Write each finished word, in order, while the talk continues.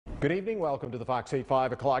Good evening. Welcome to the Fox 8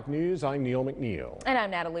 5 o'clock news. I'm Neil McNeil. And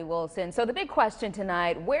I'm Natalie Wilson. So the big question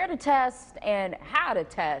tonight, where to test and how to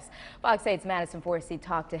test. Fox 8's Madison Forsey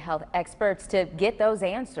talked to health experts to get those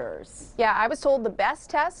answers. Yeah, I was told the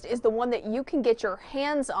best test is the one that you can get your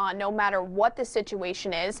hands on no matter what the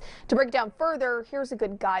situation is. To break down further, here's a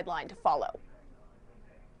good guideline to follow.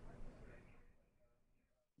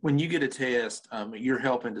 When you get a test, you're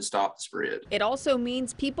helping to stop the spread. It also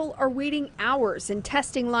means people are waiting hours in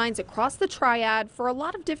testing lines across the triad for a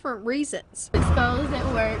lot of different reasons. Exposed at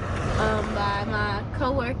work by my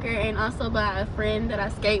coworker and also by a friend that I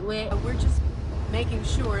skate with. We're just making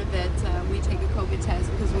sure that we take a COVID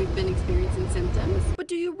test because we've been experiencing symptoms. But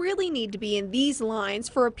do you really need to be in these lines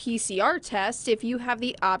for a PCR test if you have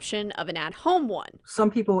the option of an at-home one? Some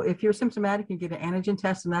people, if you're symptomatic, you get an antigen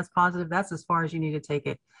test and that's positive, that's as far as you need to take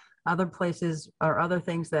it. Other places or other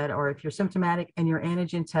things that, or if you're symptomatic and your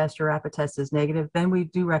antigen test, your rapid test is negative, then we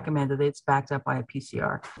do recommend that it's backed up by a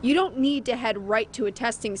PCR. You don't need to head right to a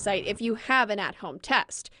testing site if you have an at-home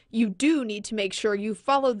test. You do need to make sure you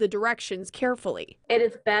follow the directions carefully. It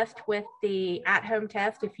is best with the at-home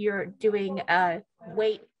test if you're doing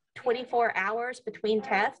wait 24 hours between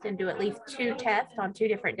tests and do at least 2 tests on 2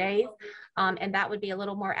 different days. And that would be a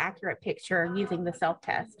little more accurate picture using the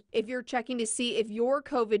self-test. If you're checking to see if you're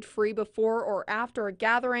COVID-free before or after a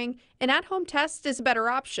gathering, an at-home test is a better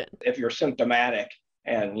option. If you're symptomatic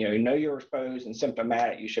and you know you're exposed and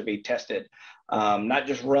symptomatic, you should be tested, not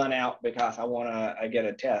just run out because I want to get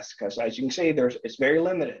a test, because as you can see, it's very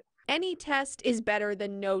limited. Any test is better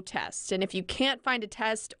than no test, and if you can't find a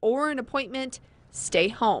test or an appointment, stay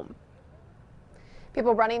home.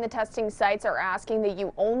 People running the testing sites are asking that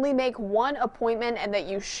you only make one appointment and that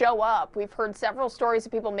you show up. We've heard several stories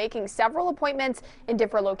of people making several appointments in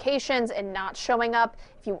different locations and not showing up.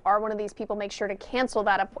 If you are one of these people, make sure to cancel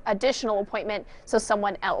that additional appointment so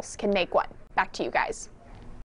someone else can make one. Back to you guys.